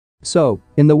So,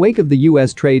 in the wake of the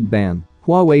US trade ban,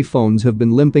 Huawei phones have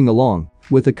been limping along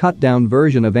with a cut-down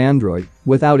version of Android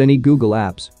without any Google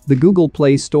apps, the Google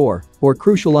Play Store, or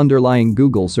crucial underlying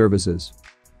Google services.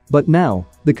 But now,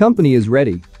 the company is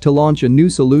ready to launch a new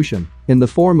solution in the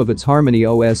form of its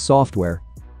HarmonyOS software.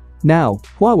 Now,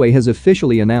 Huawei has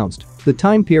officially announced the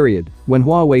time period when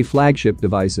Huawei flagship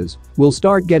devices will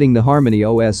start getting the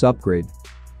HarmonyOS upgrade.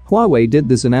 Huawei did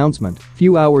this announcement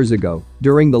few hours ago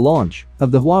during the launch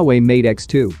of the Huawei Mate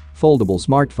X2 foldable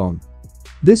smartphone.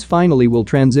 This finally will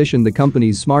transition the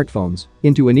company's smartphones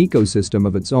into an ecosystem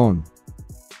of its own.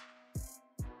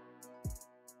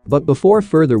 But before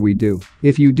further ado,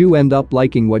 if you do end up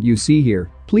liking what you see here,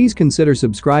 please consider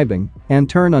subscribing and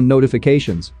turn on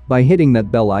notifications by hitting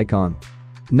that bell icon.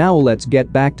 Now let's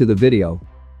get back to the video.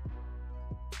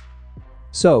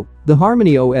 So, the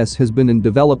HarmonyOS has been in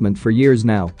development for years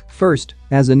now, first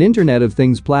as an Internet of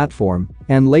Things platform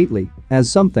and lately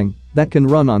as something that can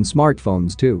run on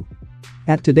smartphones too.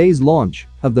 At today's launch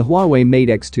of the Huawei Mate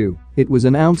X2, it was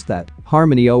announced that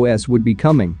HarmonyOS would be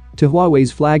coming to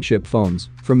Huawei's flagship phones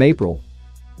from April.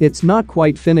 It's not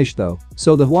quite finished though,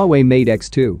 so the Huawei Mate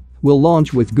X2 will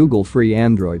launch with Google-free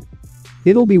Android.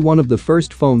 It'll be one of the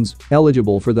first phones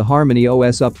eligible for the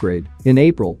HarmonyOS upgrade in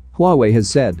April, Huawei has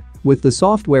said, with the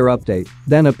software update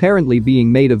then apparently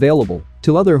being made available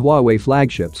to other Huawei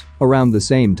flagships around the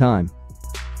same time.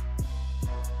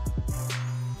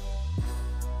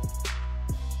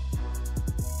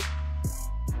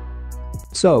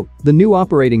 So, the new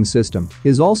operating system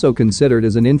is also considered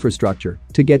as an infrastructure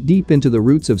to get deep into the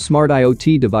roots of smart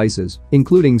IoT devices,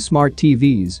 including smart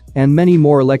TVs and many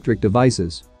more electric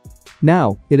devices.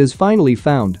 Now, it has finally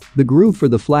found the groove for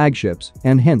the flagships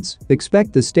and hence,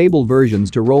 expect the stable versions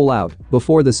to roll out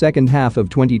before the second half of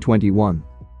 2021.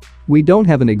 We don't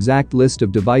have an exact list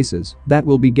of devices that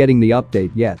will be getting the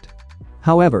update yet.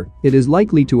 However, it is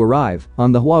likely to arrive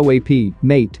on the Huawei P,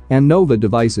 Mate, and Nova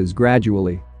devices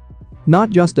gradually. Not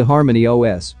just a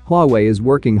HarmonyOS, Huawei is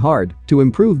working hard to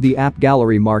improve the app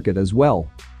gallery market as well.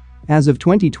 As of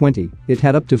 2020, it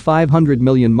had up to 500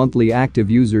 million monthly active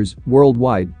users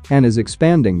worldwide and is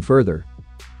expanding further.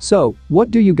 So, what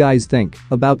do you guys think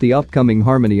about the upcoming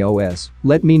HarmonyOS?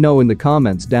 Let me know in the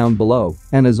comments down below,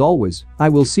 and as always, I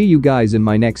will see you guys in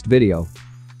my next video.